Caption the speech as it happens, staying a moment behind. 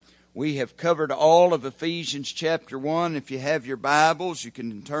We have covered all of Ephesians chapter 1. If you have your Bibles, you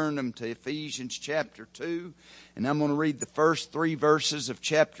can turn them to Ephesians chapter 2. And I'm going to read the first 3 verses of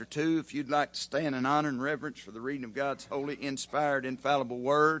chapter 2. If you'd like to stand in honor and reverence for the reading of God's holy, inspired, infallible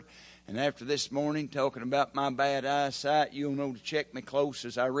Word. And after this morning, talking about my bad eyesight, you'll know to check me close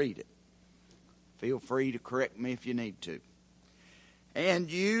as I read it. Feel free to correct me if you need to.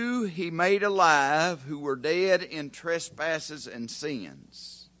 And you he made alive who were dead in trespasses and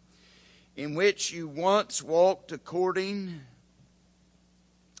sins, in which you once walked according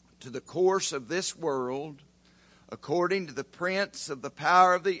to the course of this world, according to the prince of the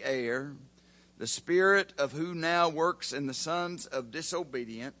power of the air, the spirit of who now works in the sons of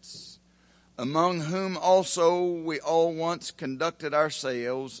disobedience, among whom also we all once conducted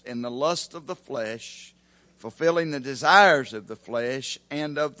ourselves in the lust of the flesh, fulfilling the desires of the flesh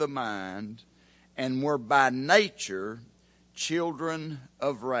and of the mind, and were by nature children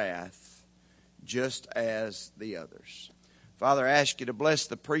of wrath, just as the others. Father, I ask you to bless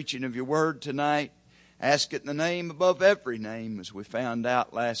the preaching of your word tonight. Ask it in the name above every name, as we found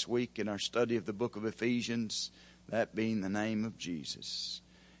out last week in our study of the book of Ephesians, that being the name of Jesus.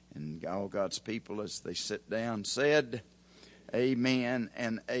 And all God's people, as they sit down, said, Amen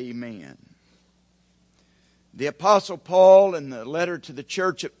and amen. The Apostle Paul, in the letter to the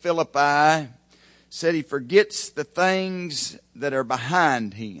church at Philippi, said he forgets the things that are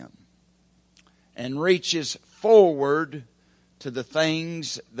behind him and reaches forward to the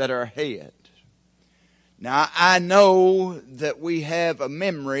things that are ahead. Now, I know that we have a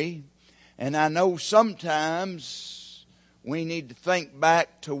memory, and I know sometimes we need to think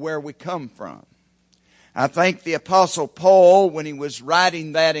back to where we come from. I think the Apostle Paul, when he was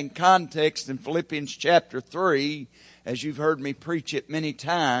writing that in context in Philippians chapter 3, as you've heard me preach it many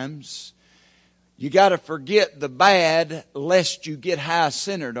times, you got to forget the bad lest you get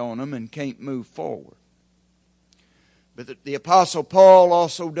high-centered on them and can't move forward. But the Apostle Paul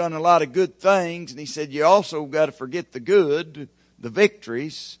also done a lot of good things, and he said you also got to forget the good, the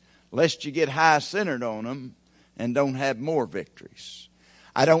victories, lest you get high-centered on them and don't have more victories.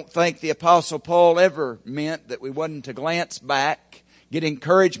 I don't think the Apostle Paul ever meant that we wasn't to glance back, get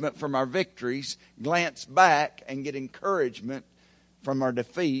encouragement from our victories, glance back and get encouragement from our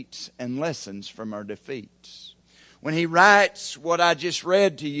defeats and lessons from our defeats. When he writes what I just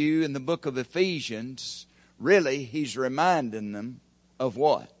read to you in the book of Ephesians, really he's reminding them of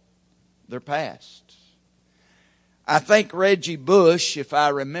what? Their past. I think Reggie Bush, if I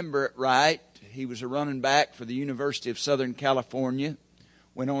remember it right, he was a running back for the University of Southern California.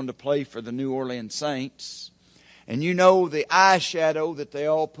 Went on to play for the New Orleans Saints. And you know the eyeshadow that they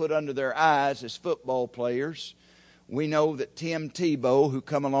all put under their eyes as football players. We know that Tim Tebow, who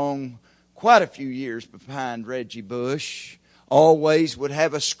come along quite a few years behind Reggie Bush, always would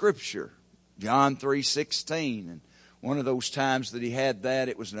have a scripture, John 3:16. And one of those times that he had that,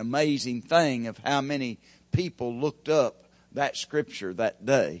 it was an amazing thing of how many people looked up that scripture that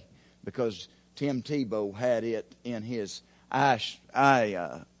day, because Tim Tebow had it in his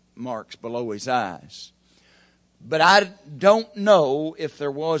eye marks below his eyes. But I don't know if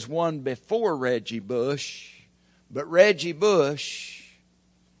there was one before Reggie Bush, but Reggie Bush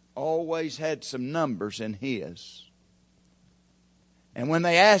always had some numbers in his. And when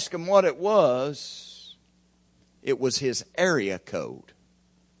they asked him what it was his area code.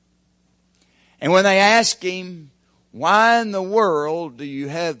 And when they asked him, why in the world do you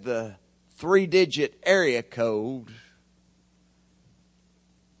have the 3-digit area code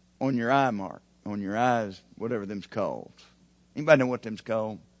on your eye mark, on your eyes, whatever them's called? Anybody know what them's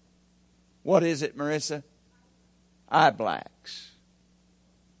called? What is it, Marissa? Eye blacks.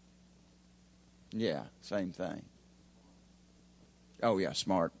 Yeah, same thing. Oh yeah,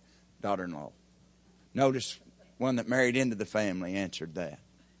 smart. Daughter-in-law. Notice one that married into the family answered that.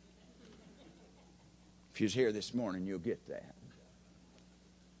 If you was here this morning, you'll get that.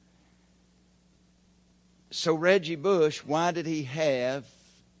 So Reggie Bush, why did he have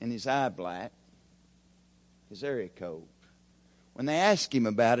in his eye black his area code? When they asked him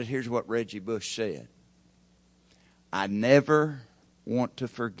about it, here's what Reggie Bush said. I never want to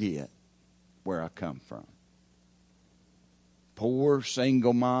forget where I come from. Poor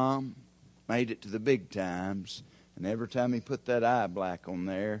single mom, made it to the big times, and every time he put that eye black on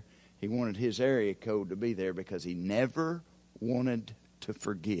there, he wanted his area code to be there because he never wanted to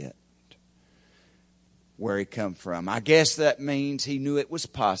forget where he come from. I guess that means he knew it was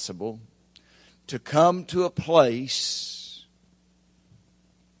possible to come to a place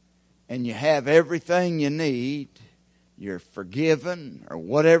and you have everything you need, you're forgiven or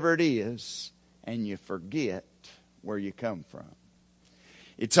whatever it is, and you forget where you come from.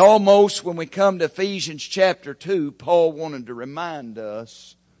 It's almost when we come to Ephesians chapter 2, Paul wanted to remind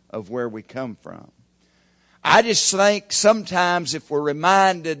us of where we come from. I just think sometimes if we're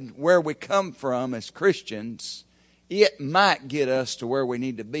reminded where we come from as Christians, it might get us to where we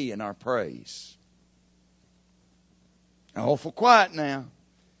need to be in our praise. Awful quiet now.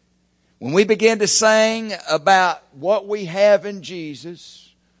 When we begin to sing about what we have in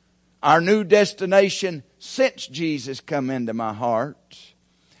Jesus, our new destination since Jesus come into my heart,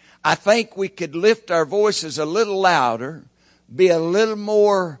 I think we could lift our voices a little louder, be a little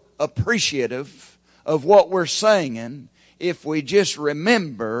more appreciative of what we're singing if we just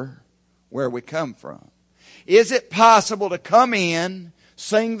remember where we come from. Is it possible to come in,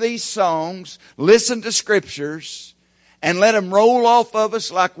 sing these songs, listen to scriptures, and let them roll off of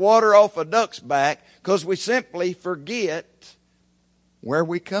us like water off a duck's back because we simply forget where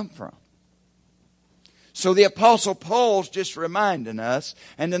we come from? So the Apostle Paul's just reminding us,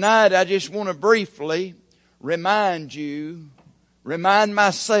 and tonight I just want to briefly remind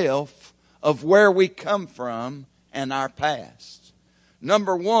myself of where we come from and our past.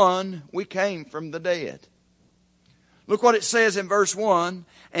 Number one, we came from the dead. Look what it says in verse 1.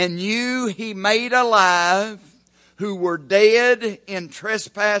 And you he made alive who were dead in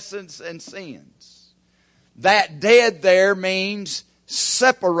trespasses and sins. That dead there means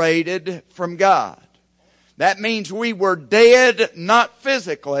separated from God. That means we were dead not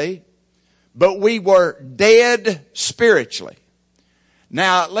physically, but we were dead spiritually.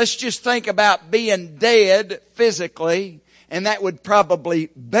 Now, let's just think about being dead physically, and that would probably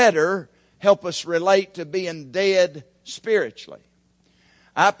better help us relate to being dead spiritually.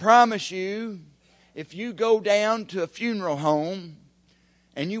 I promise you, if you go down to a funeral home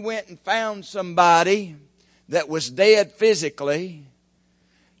and you went and found somebody that was dead physically,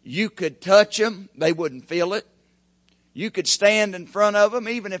 you could touch them, they wouldn't feel it. You could stand in front of them,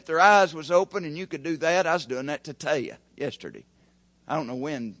 even if their eyes was open, and you could do that. I was doing that to Taya yesterday. I don't know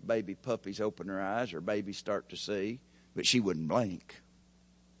when baby puppies open their eyes or babies start to see, but she wouldn't blink.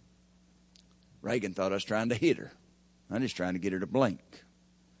 Reagan thought I was trying to hit her. I'm just trying to get her to blink.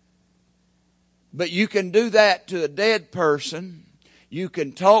 But you can do that to a dead person. You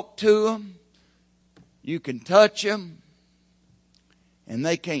can talk to them. You can touch them. And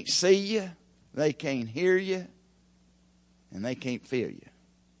they can't see you. They can't hear you. And they can't feel you.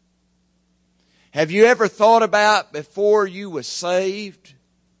 Have you ever thought about before you was saved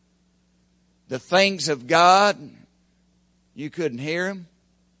the things of God? You couldn't hear them.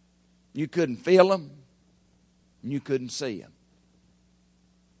 You couldn't feel them. And you couldn't see them.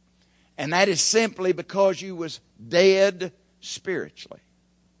 And that is simply because you was dead spiritually.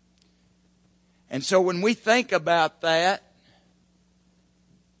 And so when we think about that,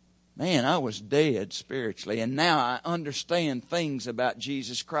 man, I was dead spiritually, and now I understand things about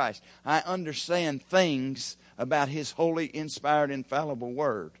Jesus Christ. I understand things about His holy, inspired, infallible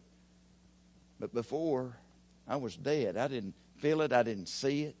Word. But before, I was dead. I didn't feel it. I didn't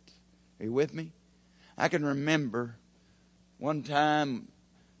see it. Are you with me? I can remember one time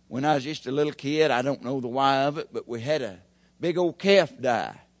when I was just a little kid, I don't know the why of it, but we had a big old calf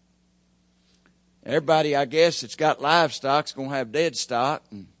die. Everybody, I guess, that's got livestock is going to have dead stock.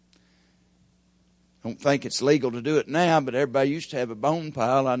 And don't think it's legal to do it now, but everybody used to have a bone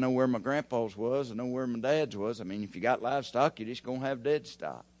pile. I know where my grandpa's was. I know where my dad's was. I mean, if you got livestock, you're just going to have dead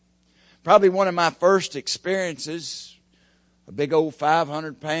stock. Probably one of my first experiences, a big old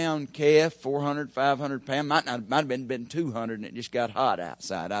 500-pound calf, 400, 500 pound. Might have been 200, and it just got hot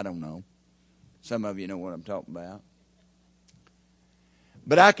outside. I don't know. Some of you know what I'm talking about.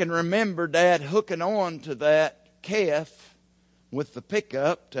 But I can remember Dad hooking on to that calf with the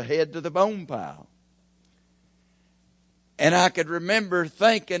pickup to head to the bone pile. And I could remember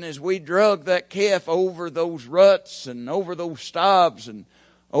thinking as we drug that calf over those ruts and over those stobs and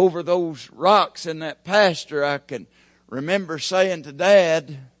over those rocks in that pasture, I can remember saying to Dad,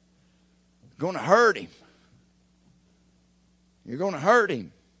 "You're going to hurt him. You're going to hurt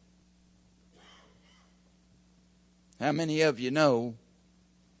him." How many of you know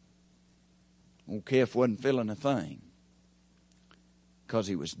old calf wasn't feeling a thing because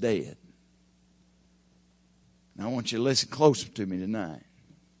he was dead? Now, I want you to listen closer to me tonight.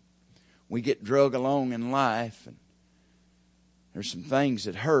 We get drug along in life, and there's some things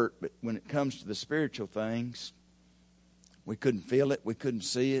that hurt, but when it comes to the spiritual things, we couldn't feel it, we couldn't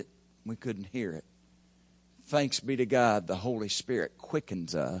see it, we couldn't hear it. Thanks be to God, the Holy Spirit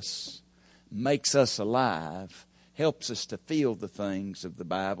quickens us, makes us alive, helps us to feel the things of the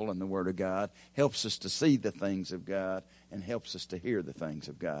Bible and the Word of God, helps us to see the things of God, and helps us to hear the things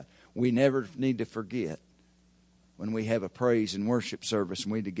of God. We never need to forget when we have a praise and worship service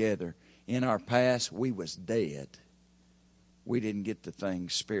and we together. In our past, we was dead. We didn't get the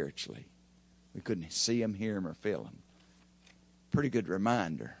things spiritually. We couldn't see them, hear them, or feel them. Pretty good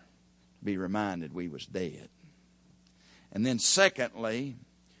reminder to be reminded we was dead. And then secondly,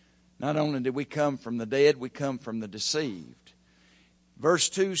 not only did we come from the dead, we come from the deceived. Verse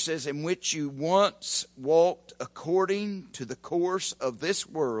 2 says, in which you once walked according to the course of this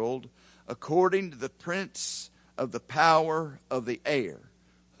world, according to the prince of the power of the air.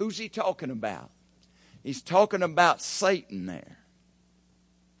 Who's he talking about? He's talking about Satan there.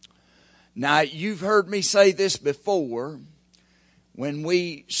 Now, you've heard me say this before, when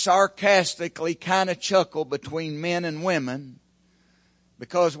we sarcastically kind of chuckle between men and women,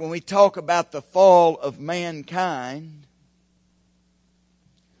 because when we talk about the fall of mankind,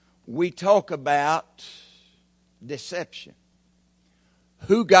 we talk about deception.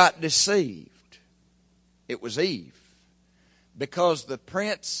 Who got deceived? It was Eve. Because the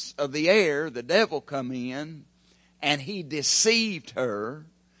prince of the air, the devil, come in and he deceived her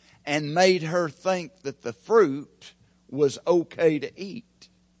and made her think that the fruit was okay to eat.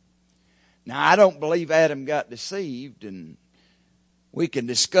 Now, I don't believe Adam got deceived, and we can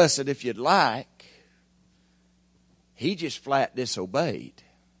discuss it if you'd like. He just flat disobeyed.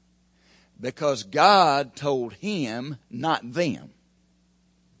 Because God told him, not them.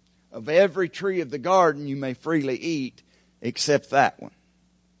 Of every tree of the garden you may freely eat, except that one.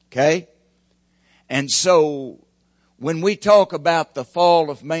 Okay? And so, when we talk about the fall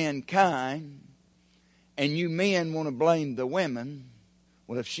of mankind, and you men want to blame the women,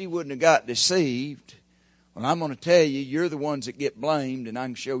 well, if she wouldn't have got deceived, well, I'm going to tell you, you're the ones that get blamed, and I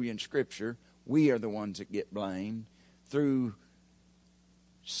can show you in Scripture, we are the ones that get blamed through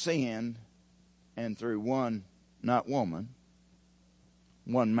sin and through one, not woman,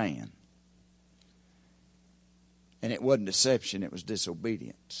 one man. And it wasn't deception, it was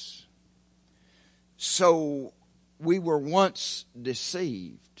disobedience. So we were once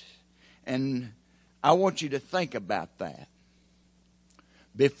deceived. And I want you to think about that.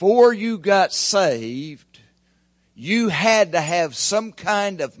 Before you got saved, you had to have some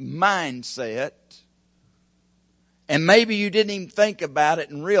kind of mindset. And maybe you didn't even think about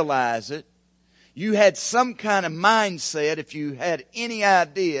it and realize it. You had some kind of mindset, if you had any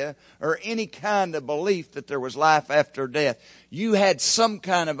idea or any kind of belief that there was life after death. You had some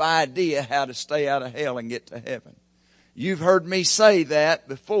kind of idea how to stay out of hell and get to heaven. You've heard me say that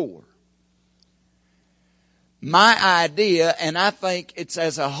before. My idea, and I think it's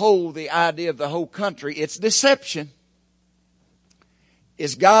as a whole the idea of the whole country, it's deception.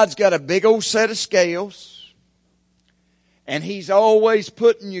 Is God's got a big old set of scales. And He's always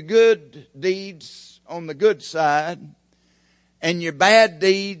putting your good deeds on the good side and your bad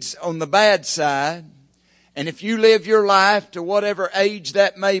deeds on the bad side. And if you live your life to whatever age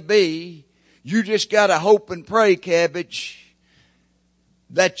that may be, you just got to hope and pray, cabbage,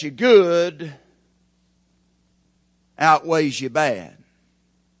 that your good outweighs your bad.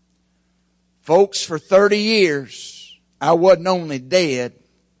 Folks, for 30 years, I wasn't only dead,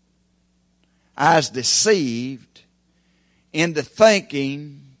 I was deceived into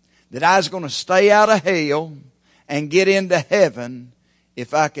thinking that I was going to stay out of hell and get into heaven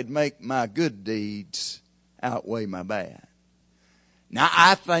if I could make my good deeds outweigh my bad. Now,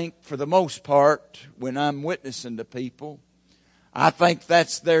 I think for the most part, when I'm witnessing to people, I think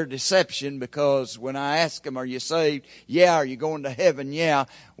that's their deception, because when I ask them, are you saved? Yeah. Are you going to heaven? Yeah.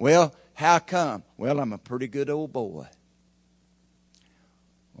 Well, how come? Well, I'm a pretty good old boy.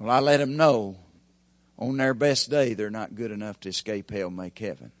 Well, I let them know on their best day they're not good enough to escape hell and make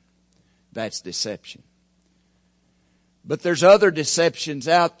heaven. That's deception. But there's other deceptions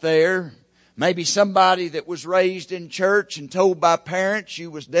out there. Maybe somebody that was raised in church and told by parents you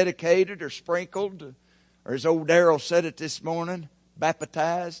was dedicated or sprinkled, or as old Darrell said it this morning,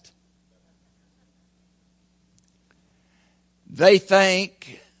 baptized. They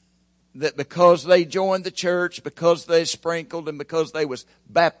think that because they joined the church, because they sprinkled, and because they was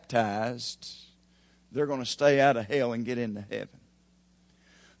baptized, they're going to stay out of hell and get into heaven.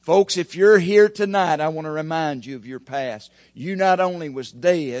 Folks, if you're here tonight, I want to remind you of your past. You not only was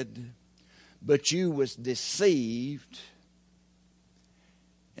dead, but you was deceived.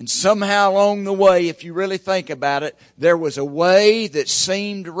 And somehow along the way, if you really think about it, there was a way that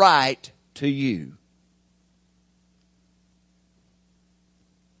seemed right to you.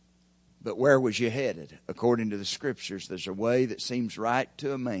 But where was you headed? According to the Scriptures, there's a way that seems right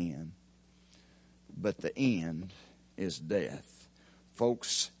to a man, but the end is death.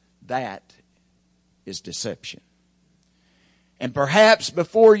 Folks, that is deception. And perhaps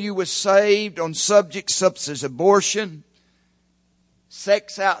before you was saved on subjects such as abortion,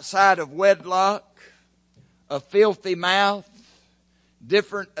 sex outside of wedlock, a filthy mouth,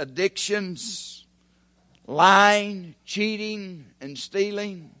 different addictions, lying, cheating, and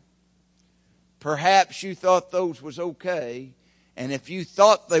stealing. Perhaps you thought those was okay. And if you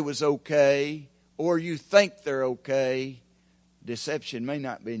thought they was okay, or you think they're okay, deception may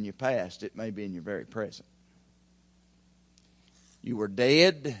not be in your past. It may be in your very present. You were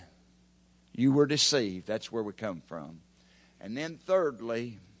dead. You were deceived. That's where we come from. And then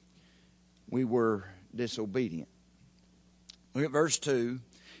thirdly, we were disobedient. Look at verse 2.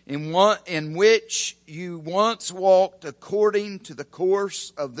 In which you once walked according to the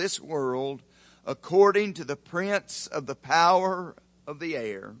course of this world, according to the prince of the power of the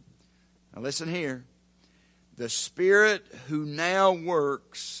air. Now listen here. The spirit who now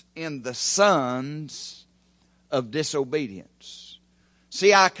works in the sons of disobedience.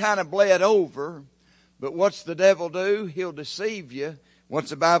 See, I kind of bled over, but what's the devil do? He'll deceive you. What's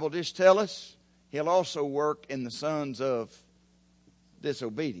the Bible just tell us? He'll also work in the sons of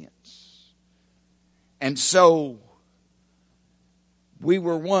disobedience. And so, we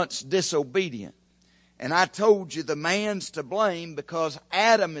were once disobedient. And I told you the man's to blame because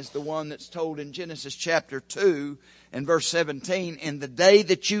Adam is the one that's told in Genesis chapter 2 and verse 17, in the day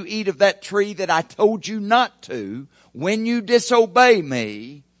that you eat of that tree that I told you not to, when you disobey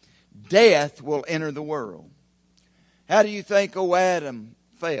me, death will enter the world. How do you think old Adam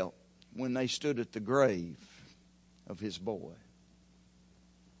felt when they stood at the grave of his boy?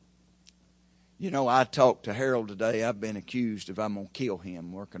 You know, I talked to Harold today. I've been accused of I'm going to kill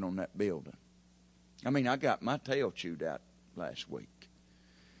him working on that building. I mean, I got my tail chewed out last week.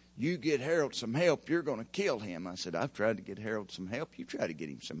 You get Harold some help, you're going to kill him. I said, I've tried to get Harold some help. You try to get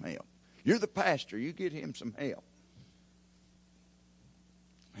him some help. You're the pastor. You get him some help.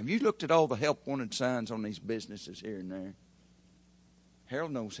 Have you looked at all the help wanted signs on these businesses here and there?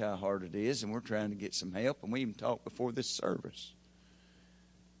 Harold knows how hard it is, and we're trying to get some help, and we even talked before this service.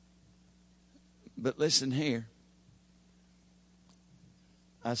 But listen here.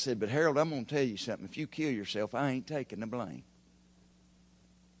 I said, but Harold, I'm going to tell you something. If you kill yourself, I ain't taking the blame.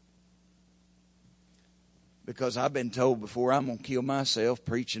 Because I've been told before I'm going to kill myself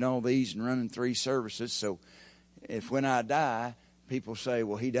preaching all these and running 3 services. So if when I die, people say,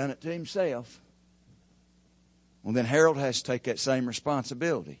 well, he done it to himself. Well, then Harold has to take that same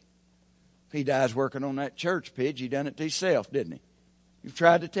responsibility. If he dies working on that church pitch, he done it to himself, didn't he? You've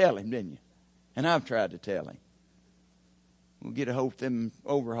tried to tell him, didn't you? And I've tried to tell him. We'll get a hold of them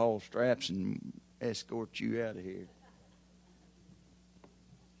overhaul straps and escort you out of here.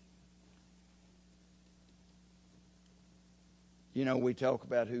 You know, we talk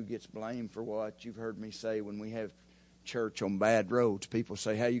about who gets blamed for what. You've heard me say when we have church on bad roads, people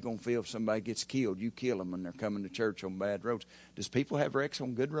say, how you going to feel if somebody gets killed? You kill them when they're coming to church on bad roads. Does people have wrecks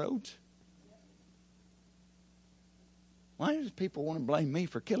on good roads? Why does people want to blame me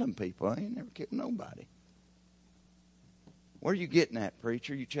for killing people? I ain't never killed nobody. Where are you getting at,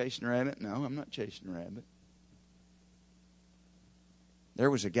 preacher? You chasing a rabbit? No, I'm not chasing a rabbit. There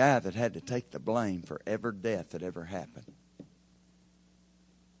was a guy that had to take the blame for every death that ever happened.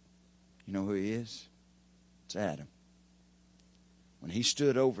 You know who he is? It's Adam. When he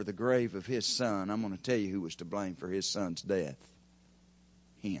stood over the grave of his son, I'm going to tell you who was to blame for his son's death.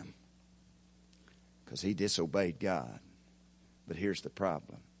 Him. Because he disobeyed God. But here's the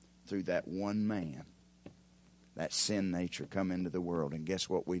problem. Through that one man, that sin nature come into the world. And guess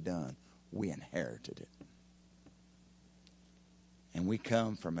what we done? We inherited it. And we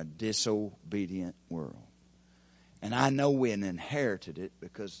come from a disobedient world. And I know we inherited it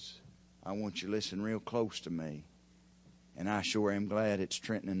because I want you to listen real close to me. And I sure am glad it's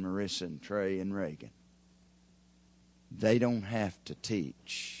Trenton and Marissa and Trey and Reagan. They don't have to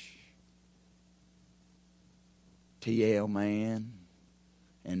teach T.L. Man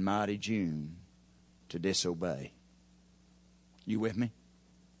and Mighty June to disobey. You with me?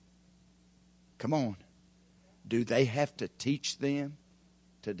 Come on. Do they have to teach them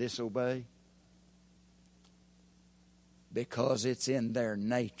to disobey? Because it's in their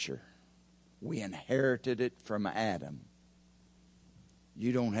nature. We inherited it from Adam.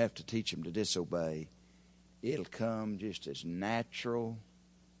 You don't have to teach them to disobey. It'll come just as natural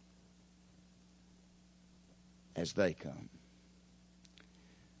as they come.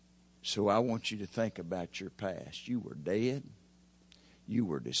 So I want you to think about your past. You were dead, you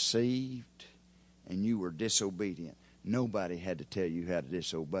were deceived, and you were disobedient. Nobody had to tell you how to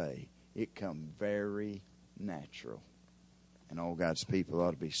disobey. It come very natural. And all God's people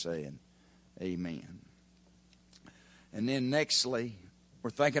ought to be saying, amen. And then nextly, we're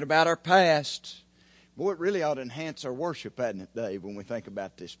thinking about our past. Boy, it really ought to enhance our worship, hadn't it, Dave, when we think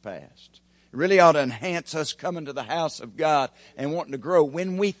about this past. It really ought to enhance us coming to the house of God and wanting to grow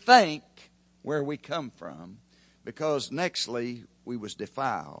when we think where we come from. Because nextly, we was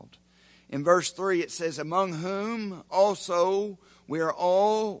defiled. In verse 3 it says, among whom also we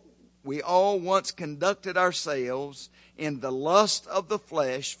all once conducted ourselves in the lust of the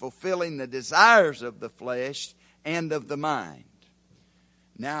flesh, fulfilling the desires of the flesh and of the mind.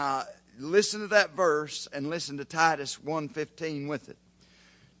 Now, listen to that verse and listen to Titus 1:15 with it.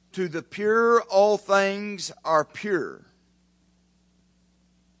 To the pure, all things are pure.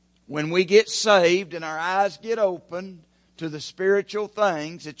 When we get saved and our eyes get opened to the spiritual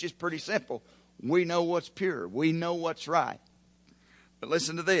things, it's just pretty simple. We know what's pure. We know what's right. But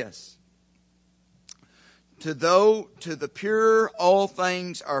listen to this. To the pure, all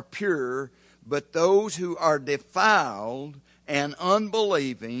things are pure, but those who are defiled and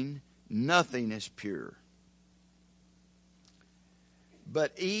unbelieving, nothing is pure.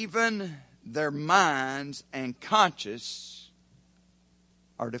 But even their minds and conscience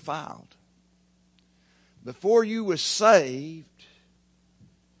are defiled. Before you was saved,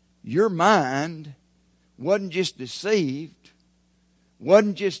 your mind wasn't just deceived,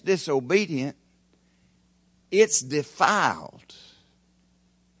 wasn't just disobedient, it's defiled.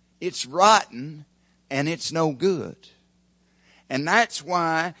 It's rotten and it's no good. And that's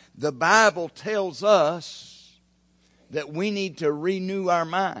why the Bible tells us that we need to renew our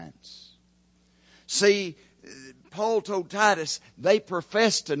minds. See, Paul told Titus, they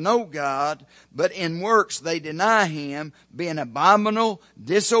profess to know God, but in works they deny Him, being abominable,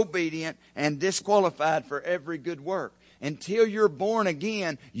 disobedient, and disqualified for every good work. Until you're born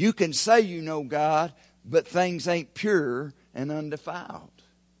again, you can say you know God, but things ain't pure and undefiled.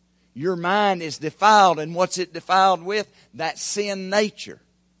 Your mind is defiled, and what's it defiled with? That sin nature.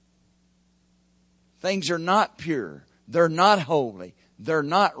 Things are not pure. They're not holy. They're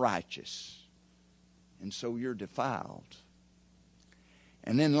not righteous. And so you're defiled.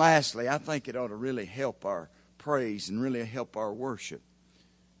 And then lastly, I think it ought to really help our praise and really help our worship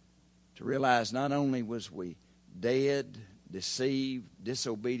to realize not only was we dead, deceived,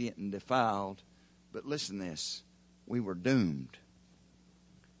 disobedient, and defiled, but listen to this, we were doomed.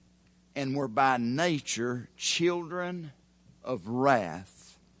 And we're by nature children of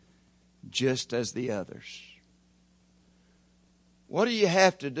wrath, just as the others. What do you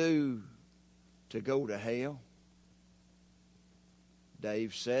have to do to go to hell?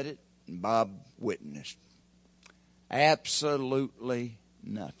 Dave said it, and Bob witnessed. Absolutely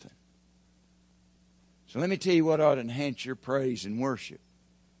nothing. So let me tell you what ought to enhance your praise and worship.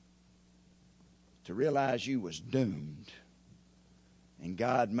 To realize you was doomed. And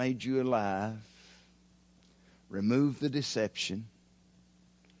God made you alive. Removed the deception.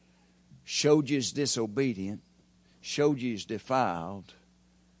 Showed you as disobedient. Showed you as defiled.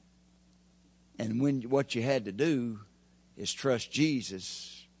 And what you had to do is trust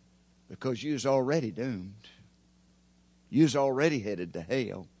Jesus, because you was already doomed. You was already headed to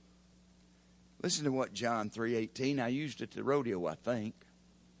hell. Listen to what John 3:18, I used it at the rodeo, I think.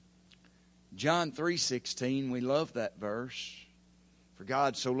 John 3:16, we love that verse. For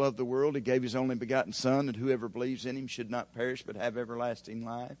God so loved the world, He gave His only begotten Son, that whoever believes in Him should not perish but have everlasting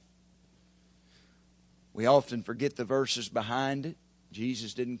life. We often forget the verses behind it.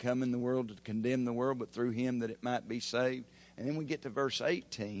 Jesus didn't come in the world to condemn the world, but through Him that it might be saved. And then we get to verse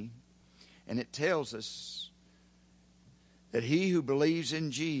 18, and it tells us that he who believes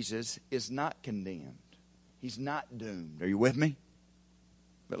in Jesus is not condemned. He's not doomed. Are you with me?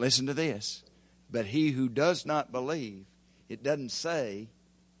 But listen to this. But he who does not believe, it doesn't say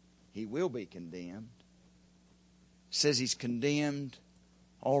he will be condemned. It says he's condemned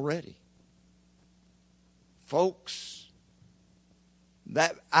already. Folks,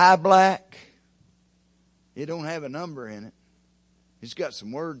 that eye black, it don't have a number in it. It's got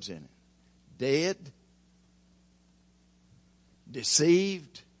some words in it. Dead,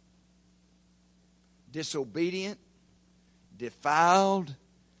 deceived, disobedient, defiled,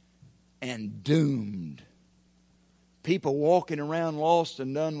 and doomed. People walking around lost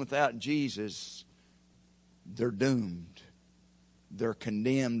and done without Jesus, they're doomed. They're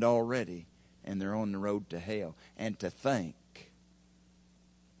condemned already, and they're on the road to hell. And to think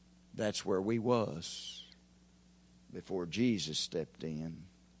that's where we was before Jesus stepped in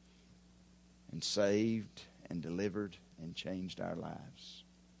and saved and delivered and changed our lives.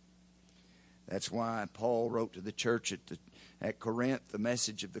 That's why Paul wrote to the church at Corinth, the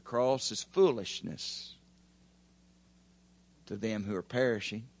message of the cross is foolishness to them who are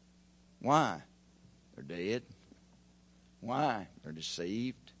perishing. Why? They're dead. Why? They're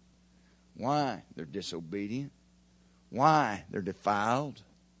deceived. Why? They're disobedient. Why? They're defiled.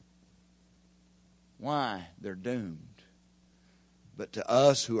 Why? They're doomed. But to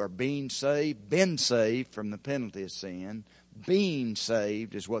us who are being saved, been saved from the penalty of sin, being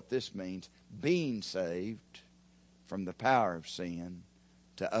saved is what this means. Being saved from the power of sin,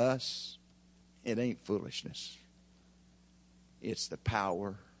 to us, it ain't foolishness. It's the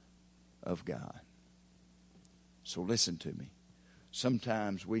power of God. So listen to me.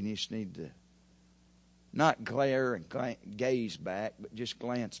 Sometimes we just need to not glare and gaze back, but just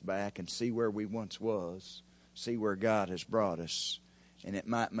glance back and see where we once was, see where God has brought us, and it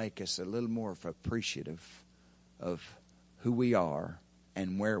might make us a little more appreciative of who we are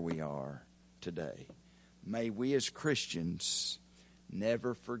and where we are today. May we as Christians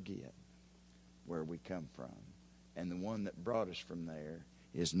never forget where we come from. And the one that brought us from there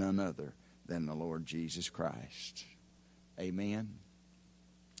is none other than the Lord Jesus Christ. Amen.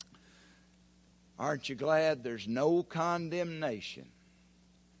 Aren't you glad there's no condemnation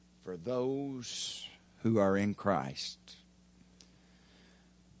for those who are in Christ?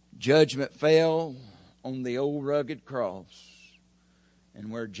 Judgment fell on the old rugged cross. And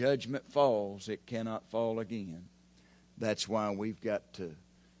where judgment falls, it cannot fall again. That's why we've got to,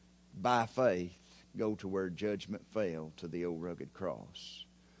 by faith, go to where judgment fell, to the old rugged cross.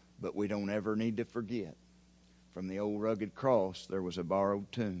 But we don't ever need to forget, from the old rugged cross, there was a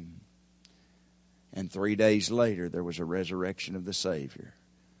borrowed tomb. And 3 days later, there was a resurrection of the Savior.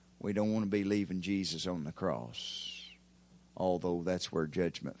 We don't want to be leaving Jesus on the cross, although that's where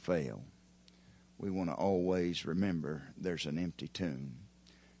judgment fell. We want to always remember there's an empty tomb,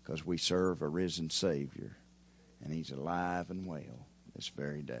 because we serve a risen Savior, and He's alive and well this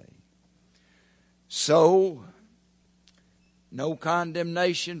very day. So, no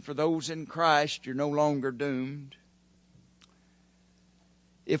condemnation for those in Christ. You're no longer doomed.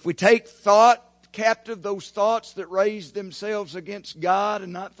 If we take thought captive, those thoughts that raise themselves against God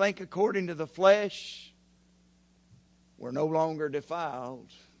and not think according to the flesh, we're no longer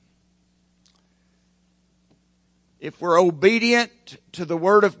defiled. If we're obedient to the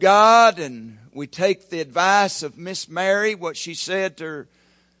Word of God and we take the advice of Miss Mary, what she said to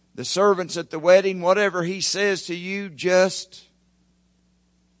the servants at the wedding, whatever He says to you, just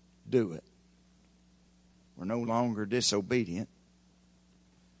do it. We're no longer disobedient.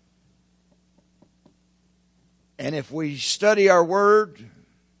 And if we study our Word,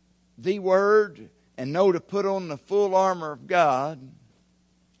 the Word, and know to put on the full armor of God,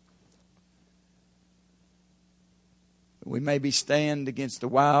 we maybe stand against the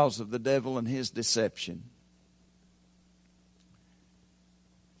wiles of the devil and his deception.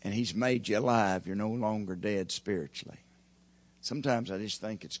 And he's made you alive. You're no longer dead spiritually. Sometimes I just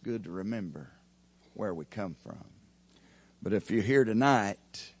think it's good to remember where we come from. But if you're here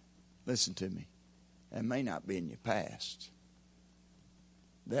tonight, listen to me. That may not be in your past.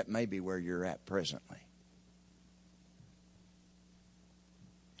 That may be where you're at presently.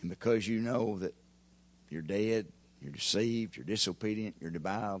 And because you know that you're dead, you're deceived, you're disobedient, you're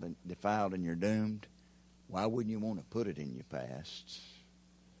defiled, and you're doomed, why wouldn't you want to put it in your past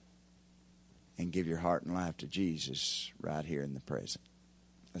and give your heart and life to Jesus right here in the present?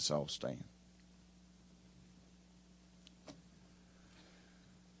 Let's all stand.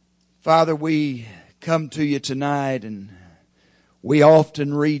 Father, we come to you tonight, and we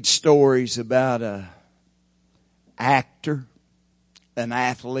often read stories about an actor, an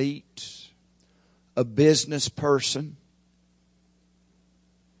athlete, a business person.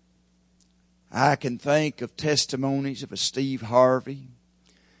 I can think of testimonies of a Steve Harvey.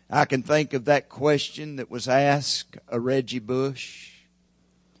 I can think of that question that was asked of Reggie Bush.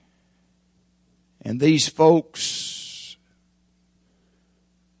 And these folks,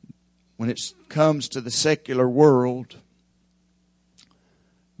 when it comes to the secular world,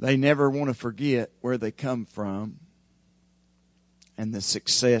 they never want to forget where they come from and the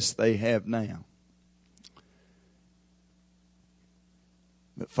success they have now.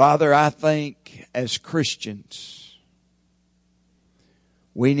 But Father, I think as Christians,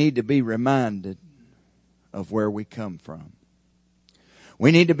 we need to be reminded of where we come from.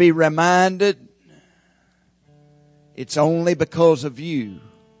 We need to be reminded it's only because of you.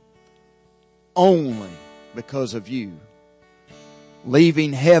 Only because of you.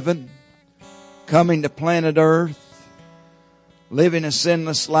 Leaving heaven, coming to planet Earth, living a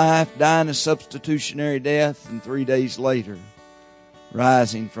sinless life, dying a substitutionary death, and 3 days later,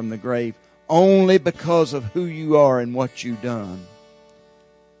 rising from the grave. Only because of who you are and what you've done.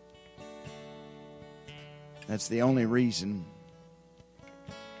 That's the only reason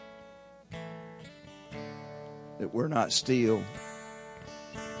that that we're not still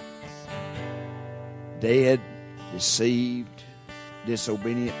dead, deceived,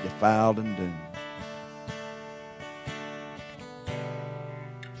 disobedient, defiled, and doomed.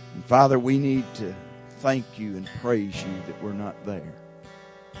 And Father, we need to thank you and praise you that we're not there.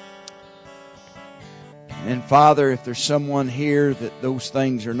 And Father, if there's someone here that those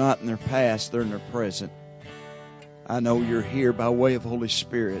things are not in their past, they're in their present, I know you're here by way of Holy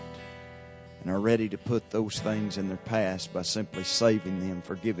Spirit and are ready to put those things in their past by simply saving them,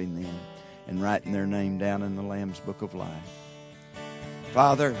 forgiving them, and writing their name down in the Lamb's Book of Life.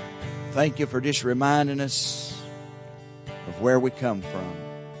 Father, thank you for just reminding us of where we come from.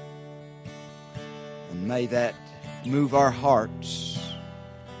 And may that move our hearts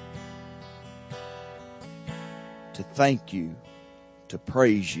to thank you, to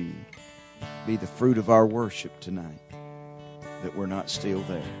praise you, be the fruit of our worship tonight, that we're not still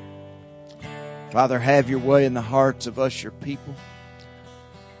there. Father, have your way in the hearts of us, your people.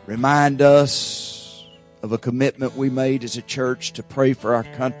 Remind us of a commitment we made as a church to pray for our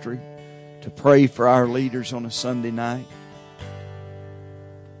country, to pray for our leaders on a Sunday night.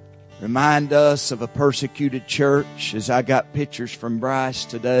 Remind us of a persecuted church, as I got pictures from Bryce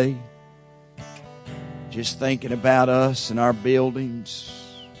today, just thinking about us and our buildings,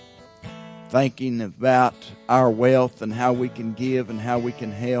 thinking about our wealth and how we can give and how we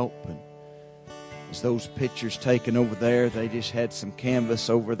can help. And as those pictures taken over there, they just had some canvas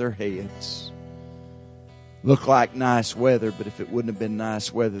over their heads. Looked like nice weather, but if it wouldn't have been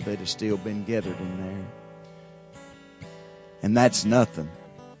nice weather, they'd have still been gathered in there. And that's nothing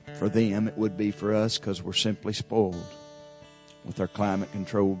for them. It would be for us, because we're simply spoiled with our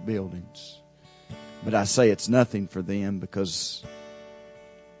climate-controlled buildings. But I say it's nothing for them, because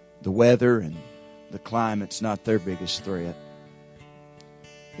the weather and the climate's not their biggest threat.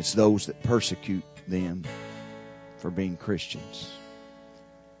 It's those that persecute them for being Christians.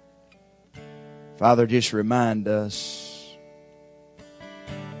 Father, just remind us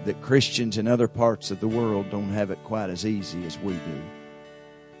that Christians in other parts of the world don't have it quite as easy as we do.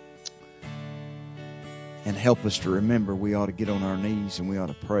 And help us to remember we ought to get on our knees and we ought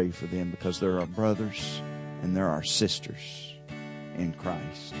to pray for them, because they're our brothers and they're our sisters in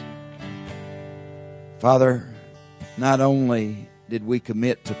Christ. Father, not only did we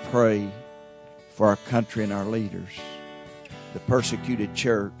commit to pray for our country and our leaders, the persecuted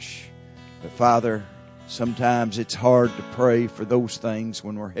church, but Father, sometimes it's hard to pray for those things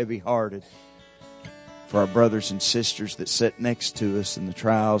when we're heavy-hearted, for our brothers and sisters that sit next to us and the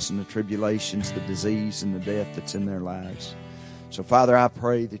trials and the tribulations, the disease and the death that's in their lives. So, Father, I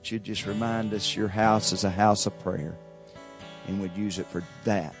pray that you'd just remind us your house is a house of prayer, and we'd use it for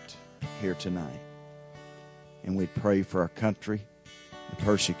that here tonight. And we'd pray for our country, the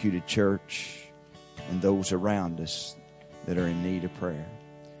persecuted church, and those around us that are in need of prayer.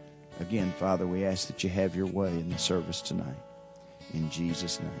 Again, Father, we ask that you have your way in the service tonight. In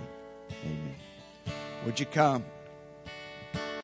Jesus' name, amen. Would you come?